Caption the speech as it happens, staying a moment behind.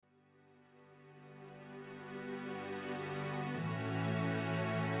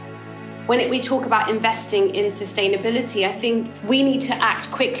when we talk about investing in sustainability, I think we need to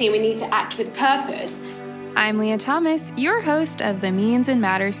act quickly and we need to act with purpose. I'm Leah Thomas, your host of the Means and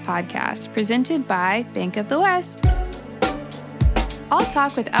Matters podcast, presented by Bank of the West. I'll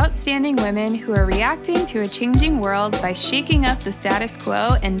talk with outstanding women who are reacting to a changing world by shaking up the status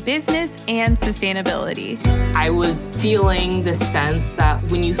quo in business and sustainability. I was feeling the sense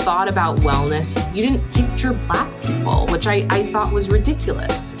that when you thought about wellness, you didn't picture Black people, which I thought was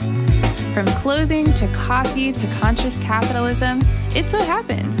ridiculous. From clothing to coffee to conscious capitalism, it's what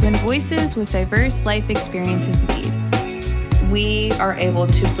happens when voices with diverse life experiences lead. We are able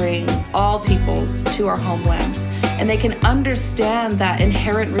to bring all peoples to our homelands, and they can understand that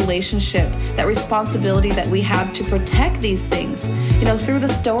inherent relationship, that responsibility that we have to protect these things, through the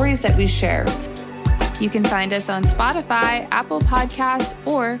stories that we share. You can find us on Spotify, Apple Podcasts,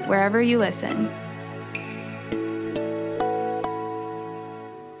 or wherever you listen.